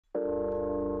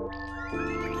Hey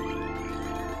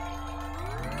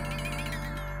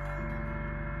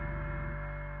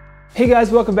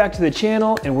guys, welcome back to the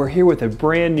channel, and we're here with a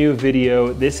brand new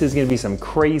video. This is gonna be some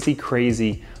crazy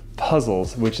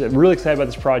puzzles, which I'm really excited about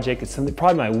this project. It's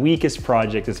probably my weakest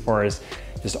project as far as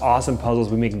just awesome puzzles.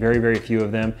 We make very few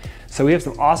of them. So we have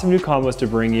some awesome new combos to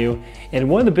bring you. And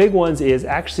one of the big ones is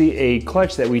actually a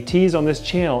clutch that we teased on this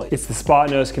channel. It's the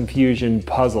Spotnose Confusion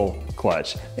Puzzle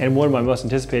Clutch, and one of my most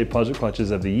anticipated puzzle clutches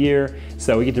of the year.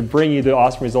 So we get to bring you the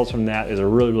awesome results from that. It's a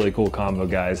really cool combo,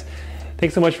 guys.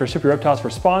 Thanks so much for Ship Your Reptiles for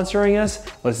sponsoring us.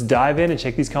 Let's dive in and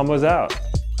check these combos out.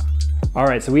 All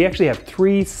right, so we actually have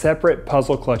 3 separate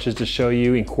puzzle clutches to show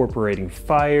you, incorporating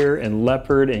Fire and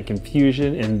Leopard and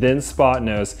Confusion and then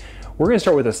Spotnose. We're gonna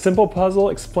start with a simple puzzle,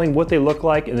 explain what they look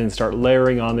like, and then start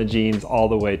layering on the genes all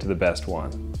the way to the best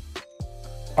one.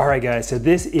 All right guys, so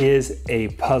this is a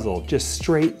puzzle, just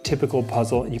straight typical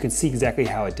puzzle. You can see exactly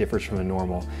how it differs from a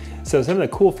normal. So some of the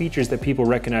cool features that people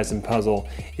recognize in puzzle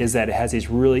is that it has these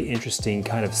really interesting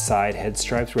kind of side head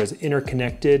stripes where it's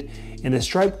interconnected, and the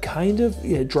stripe kind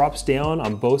of drops down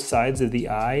on both sides of the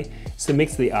eye. So it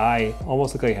makes the eye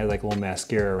almost look like it has like a little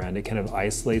mascara around it, kind of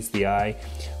isolates the eye.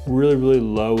 Really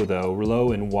low though,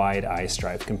 low and wide eye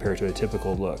stripes compared to a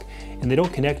typical look. And they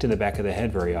don't connect in the back of the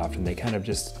head very often. They kind of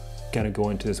go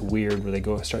into this weird where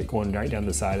they start going right down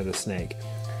the side of the snake.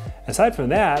 Aside from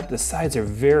that, the sides are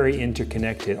very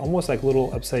interconnected, almost like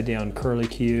little upside down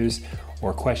curlicues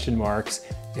or question marks,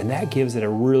 and that gives it a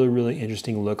really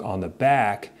interesting look on the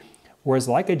back, whereas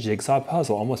like a jigsaw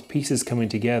puzzle, almost pieces coming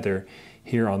together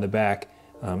here on the back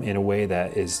in a way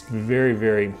that is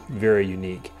very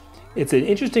unique. It's an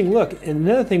interesting look, and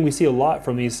another thing we see a lot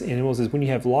from these animals is when you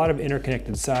have a lot of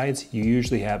interconnected sides, you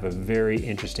usually have a very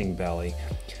interesting belly,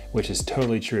 which is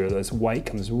totally true. This white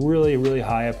comes really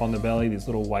high up on the belly, these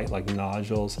little white like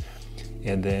nodules,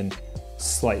 and then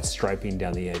slight striping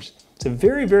down the edge. It's a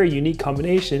very unique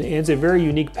combination, and it's a very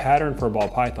unique pattern for a ball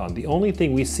python. The only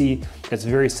thing we see that's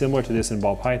very similar to this in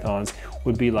ball pythons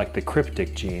would be like the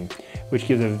cryptic gene, which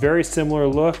gives a very similar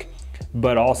look,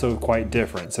 but also quite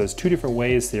different. So it's 2 different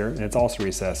ways here, and it's also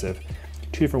recessive.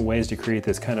 2 different ways to create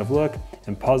this kind of look,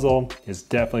 and puzzle is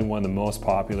definitely one of the most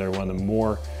popular, one of the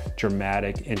more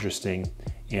dramatic, interesting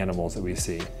animals that we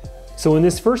see. So in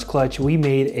this first clutch, we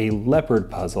made a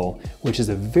leopard puzzle, which is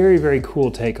a very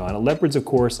cool take on it. Leopards, of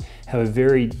course, have a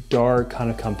very dark, kind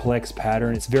of complex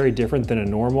pattern. It's very different than a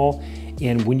normal.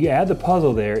 And when you add the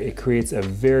puzzle there, it creates a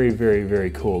very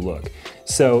cool look.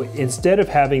 So instead of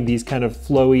having these kind of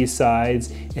flowy sides,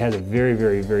 it has a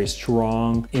very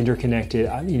strong,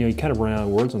 interconnected, you kind of run out of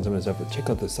words on some of the stuff, but check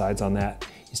out the sides on that.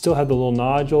 You still have the little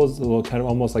nodules, the little kind of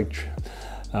almost like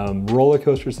roller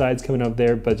coaster sides coming up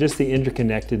there, but just the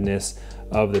interconnectedness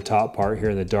of the top part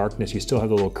here in the darkness. You still have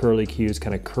the little curlicues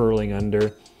kind of curling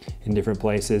under in different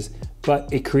places,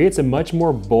 but it creates a much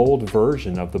more bold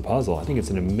version of the puzzle. I think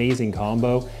it's an amazing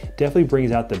combo. Definitely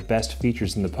brings out the best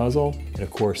features in the puzzle, and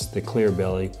of course the clear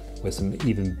belly with some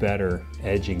even better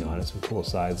edging on it, some cool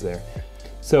sides there.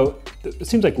 So it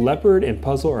seems like leopard and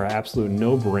puzzle are an absolute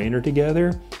no-brainer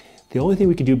together. The only thing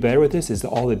we could do better with this is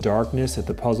all the darkness that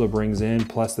the puzzle brings in,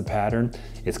 plus the pattern.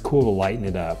 It's cool to lighten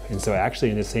it up. And so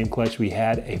actually in the same clutch, we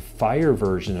had a fire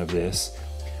version of this,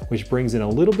 which brings in a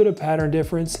little bit of pattern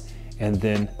difference and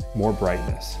then more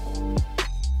brightness.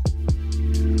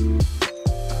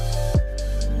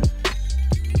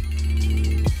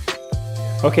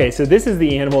 Okay, so this is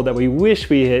the animal that we wish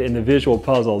we hit in the visual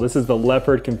puzzle. This is the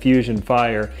Leopard Confusion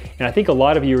Fire. And I think a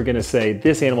lot of you are gonna say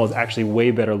this animal is actually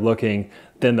way better looking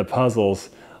than the puzzles.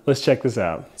 Let's check this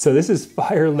out. So this is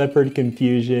Fire Leopard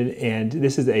Confusion, and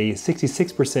this is a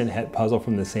 66% het puzzle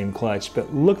from the same clutch,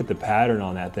 but look at the pattern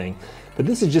on that thing. But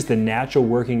this is just the natural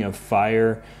working of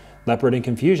Fire, Leopard, and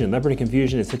Confusion. Leopard and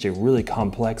Confusion is such a really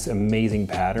complex, amazing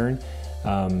pattern,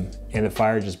 and the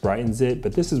Fire just brightens it.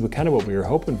 But this is kind of what we were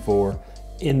hoping for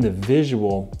in the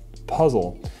visual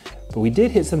puzzle. But we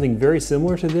did hit something very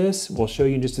similar to this. We'll show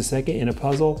you in just a second in a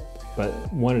puzzle,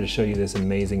 but wanted to show you this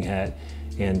amazing hat,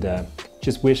 and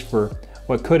just wish for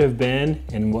what could have been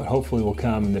and what hopefully will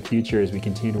come in the future as we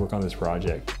continue to work on this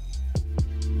project.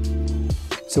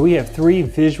 So we have 3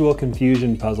 visual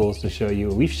confusion puzzles to show you.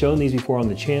 We've shown these before on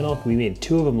the channel. We made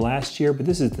 2 of them last year, but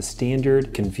this is the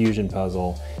standard confusion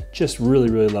puzzle. Just really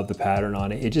love the pattern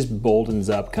on it. It just boldens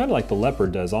up, kind of like the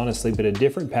leopard does, honestly, but a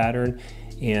different pattern,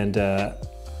 and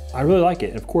I really like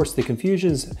it. Of course, the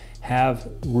confusions have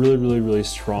really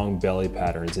strong belly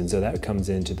patterns, and so that comes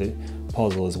into the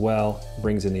puzzle as well.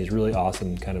 Brings in these really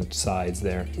awesome kind of sides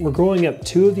there. We're growing up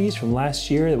 2 of these from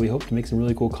last year that we hope to make some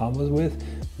really cool combos with,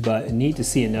 but neat to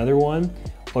see another one.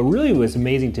 What really was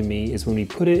amazing to me is when we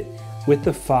put it with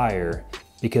the fire,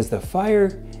 because the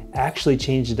fire actually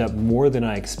changed it up more than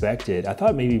I expected. I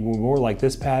thought maybe more like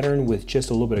this pattern with just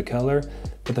a little bit of color,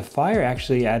 but the fire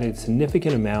actually added a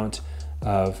significant amount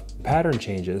of pattern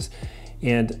changes.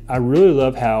 And I really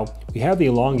love how we have the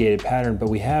elongated pattern, but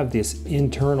we have this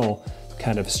internal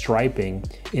kind of striping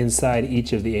inside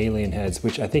each of the alien heads,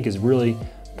 which I think is really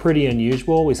pretty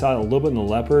unusual. We saw it a little bit in the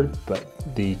Leopard,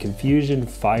 but the Confusion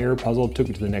Fire puzzle took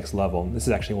it to the next level. This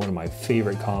is actually one of my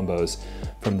favorite combos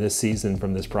from this season,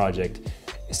 from this project.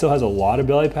 It still has a lot of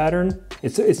belly pattern.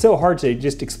 It's so hard to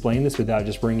just explain this without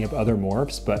just bringing up other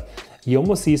morphs, but you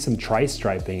almost see some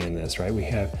tri-striping in this, right? We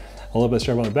have a little bit of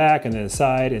stripe on the back and then the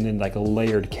side, and then like a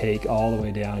layered cake all the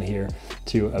way down here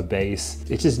to a base.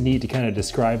 It's just neat to kind of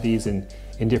describe these in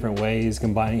different ways,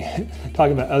 combining,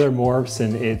 talking about other morphs,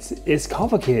 and it's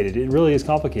complicated. It really is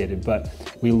complicated, but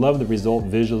we love the result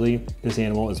visually. This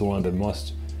animal is one of the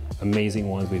most amazing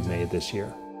ones we've made this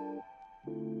year.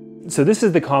 So this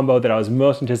is the combo that I was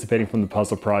most anticipating from the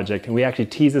puzzle project, and we actually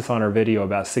teased this on our video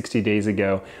about 60 days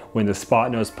ago when the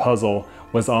Spotnose puzzle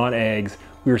was on eggs.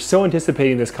 We were so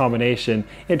anticipating this combination.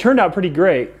 It turned out pretty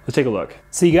great. Let's take a look.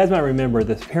 So you guys might remember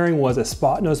the pairing was a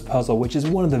Spotnose puzzle, which is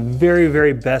one of the very,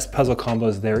 very best puzzle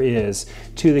combos there is,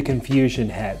 to the Confusion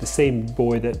hat, the same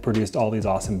boy that produced all these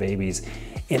awesome babies.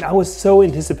 And I was so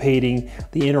anticipating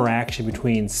the interaction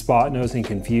between Spotnose and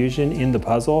Confusion in the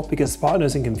puzzle, because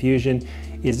Spotnose and Confusion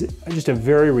is just a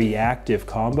very reactive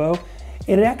combo.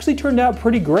 And it actually turned out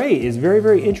pretty great. It's very,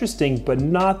 very interesting, but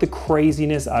not the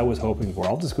craziness I was hoping for.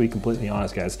 I'll just be completely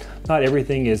honest, guys. Not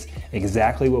everything is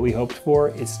exactly what we hoped for.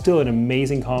 It's still an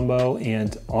amazing combo,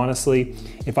 and honestly,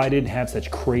 if I didn't have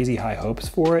such crazy high hopes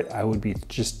for it, I would be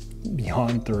just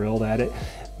beyond thrilled at it.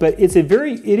 But it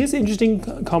is an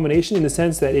interesting combination in the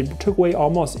sense that it took away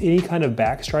almost any kind of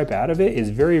back stripe out of it. It's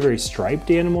very, very striped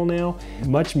animal now.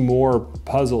 Much more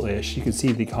puzzle-ish. You can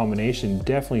see the combination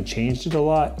definitely changed it a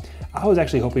lot. I was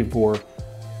actually hoping for,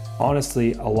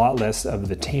 honestly, a lot less of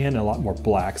the tan, a lot more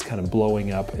blacks kind of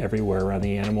blowing up everywhere around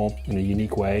the animal in a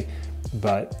unique way.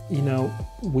 But, you know,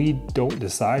 we don't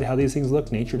decide how these things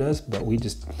look, nature does, but we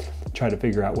just try to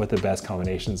figure out what the best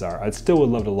combinations are. I still would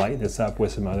love to lighten this up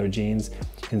with some other genes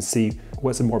and see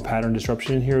what some more pattern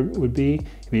disruption in here would be.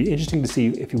 It'd be interesting to see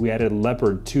if we added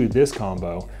Leopard to this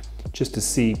combo, just to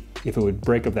see if it would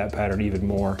break up that pattern even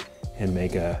more and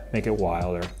make it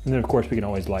wilder. And then of course we can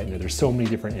always lighten it. There's so many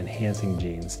different enhancing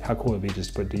genes. How cool would it be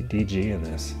just to put DG in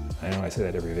this? I know I say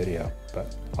that every video,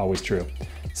 but always true.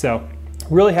 So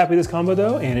really happy with this combo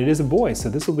though, and it is a boy. So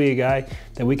this will be a guy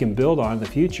that we can build on in the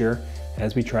future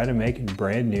as we try to make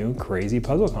brand new crazy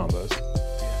puzzle combos.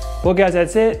 Well guys,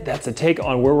 that's it. That's a take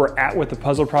on where we're at with the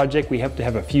puzzle project. We hope to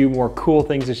have a few more cool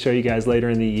things to show you guys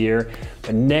later in the year.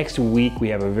 But next week we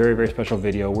have a very, very special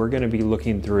video. We're gonna be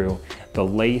looking through the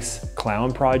lace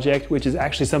clown project, which is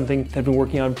actually something that I've been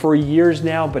working on for years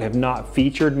now, but have not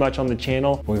featured much on the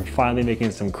channel. We're finally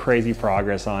making some crazy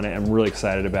progress on it. I'm really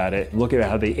excited about it. Look at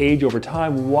how they age over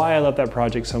time, why I love that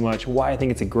project so much, why I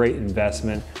think it's a great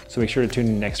investment. So make sure to tune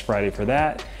in next Friday for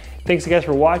that. Thanks guys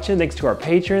for watching, thanks to our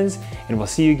patrons, and we'll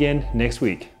see you again next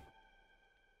week.